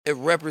it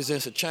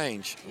represents a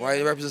change, right?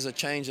 It represents a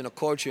change in the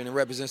culture, and it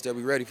represents that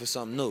we're ready for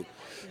something new.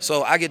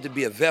 So I get to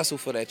be a vessel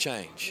for that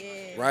change,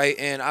 right?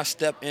 And I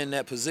step in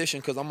that position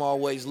because I'm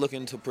always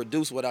looking to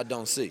produce what I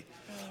don't see,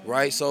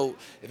 right? So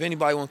if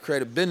anybody want to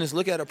create a business,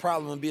 look at a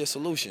problem and be a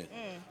solution,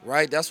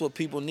 right? That's what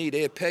people need.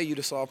 They'll pay you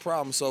to solve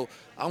problems. So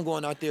I'm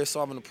going out there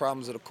solving the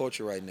problems of the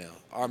culture right now.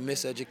 Our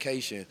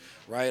miseducation,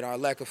 right? Our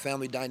lack of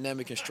family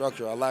dynamic and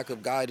structure, our lack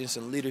of guidance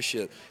and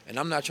leadership. And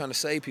I'm not trying to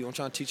save people. I'm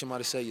trying to teach them how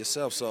to save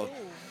yourself. So,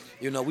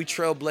 we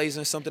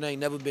trailblazing something that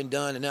ain't never been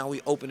done, and now we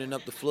opening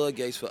up the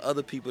floodgates for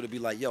other people to be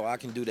like, yo, I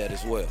can do that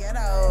as well.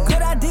 Ghetto.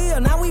 Good idea,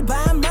 now we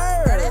buying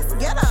merch. That's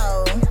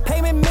ghetto.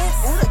 Payment miss.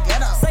 Ooh, the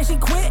ghetto. Say she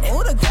quit.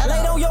 Ooh, the ghetto.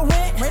 Late on your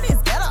rent. Rent is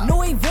ghetto.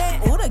 New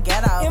event. Ooh, the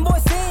ghetto.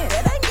 Invoice in.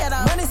 That ain't ghetto.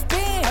 Money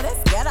spin. Oh,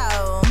 that's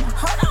ghetto.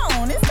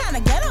 Hold on, this kind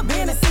of ghetto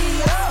being a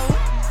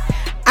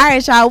CEO. All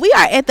right, y'all, we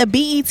are at the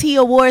BET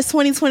Awards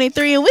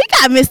 2023, and we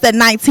got Mr.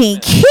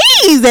 19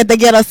 Keys at the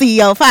Ghetto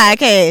CEO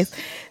podcast.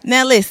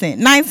 Now,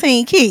 listen,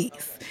 19 Keys.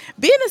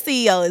 Being a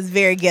CEO is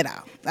very ghetto,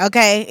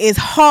 okay? It's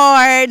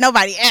hard.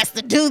 Nobody asked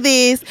to do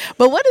this.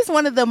 But what is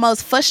one of the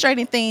most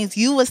frustrating things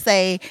you would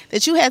say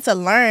that you had to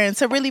learn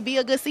to really be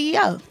a good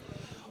CEO?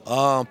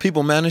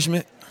 People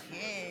management,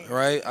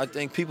 right? I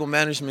think people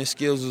management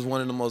skills is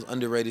one of the most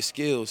underrated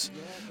skills,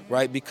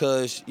 right?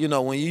 Because, when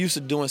you're used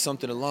to doing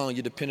something alone,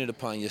 you're dependent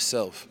upon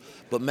yourself.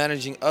 But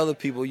managing other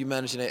people, you're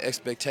managing their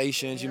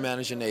expectations, you're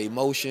managing their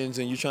emotions,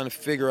 and you're trying to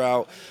figure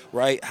out,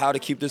 right, how to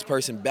keep this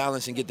person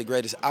balanced and get the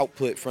greatest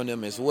output from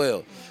them as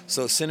well.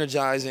 So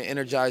synergizing,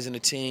 energizing the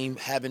team,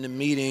 having the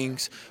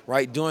meetings,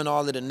 right, doing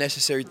all of the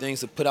necessary things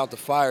to put out the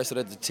fire so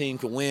that the team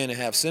can win and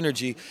have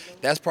synergy,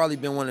 that's probably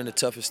been one of the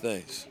toughest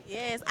things.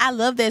 Yes, I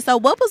love that. So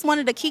what was one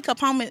of the key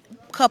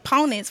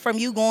components from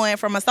you going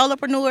from a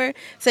solopreneur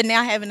to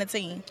now having a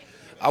team?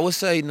 I would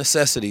say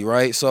necessity,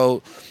 right?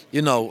 So,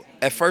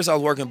 at first I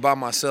was working by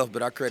myself,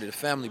 but I created a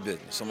family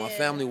business. So my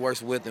family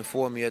works with and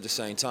for me at the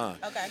same time.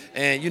 Okay.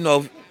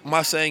 And,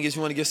 my saying is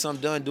you want to get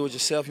something done, do it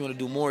yourself. You want to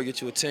do more,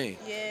 get you a team.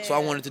 Yeah. So I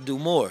wanted to do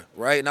more,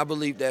 right? And I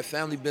believe that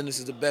family business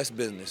is the best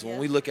business. When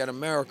we look at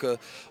America,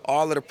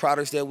 all of the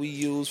products that we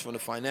use, from the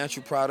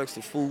financial products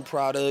to food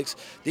products,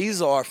 these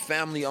are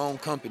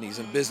family-owned companies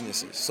and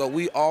businesses. So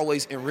we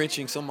always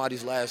enriching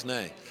somebody's last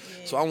name.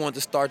 So I wanted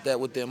to start that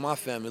within my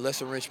family.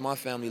 Let's enrich my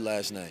family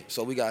last name.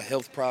 So we got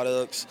health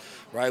products,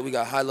 right? We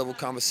got high-level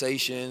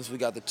conversations. We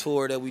got the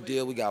tour that we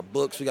did. We got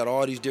books. We got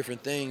all these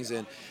different things.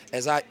 And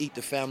as I eat,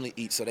 the family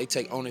eats. So they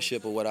take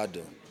ownership of what I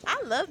do. I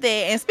love that.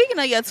 And speaking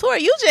of your tour,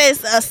 you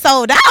just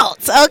sold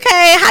out,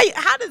 okay?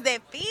 How does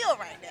that feel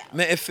right now?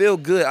 Man, it feels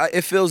good.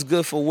 It feels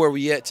good for where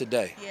we at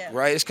today, Yeah.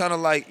 right? It's kind of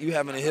like you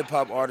having a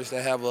hip-hop artist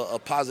that have a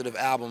positive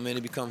album and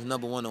it becomes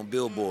 #1 on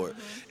Billboard.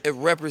 It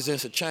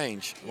represents a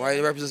change, right?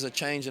 It represents a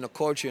change in the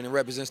culture, and it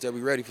represents that we're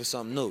ready for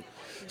something new.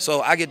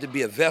 So I get to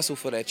be a vessel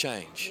for that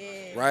change,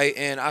 right?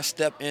 And I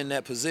step in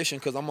that position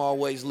because I'm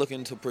always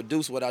looking to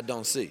produce what I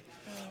don't see,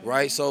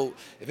 right? So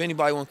if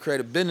anybody want to create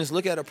a business,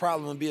 look at a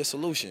problem and be a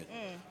solution.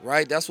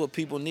 Right? That's what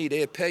people need.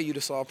 They'll pay you to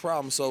solve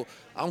problems. So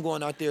I'm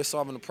going out there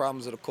solving the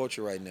problems of the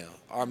culture right now.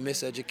 Our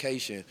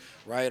miseducation,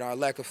 right? Our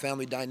lack of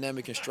family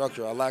dynamic and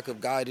structure, our lack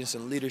of guidance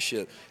and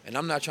leadership. And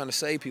I'm not trying to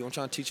save people. I'm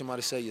trying to teach them how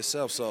to save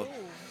yourself. So,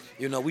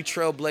 we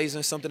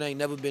trailblazing something that ain't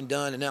never been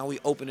done, and now we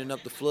opening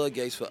up the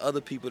floodgates for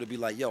other people to be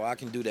like, yo, I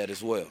can do that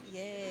as well.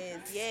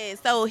 Yes.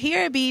 So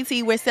here at BET,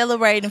 we're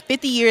celebrating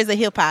 50 years of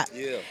hip hop.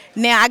 Yeah.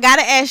 Now I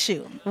gotta ask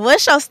you,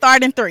 what's your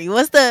starting three?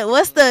 What's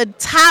the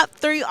top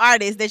 3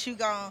 artists that you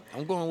gonna?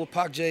 I'm going with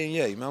Pac, J, and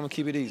Ye. Man, I'm going to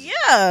keep it easy.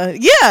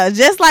 Yeah,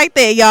 just like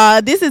that,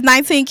 y'all. This is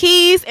 19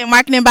 Keys and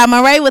Marketing by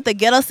Murray with the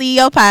Ghetto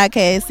CEO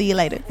podcast. See you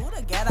later. Ooh,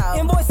 the ghetto.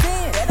 Invoice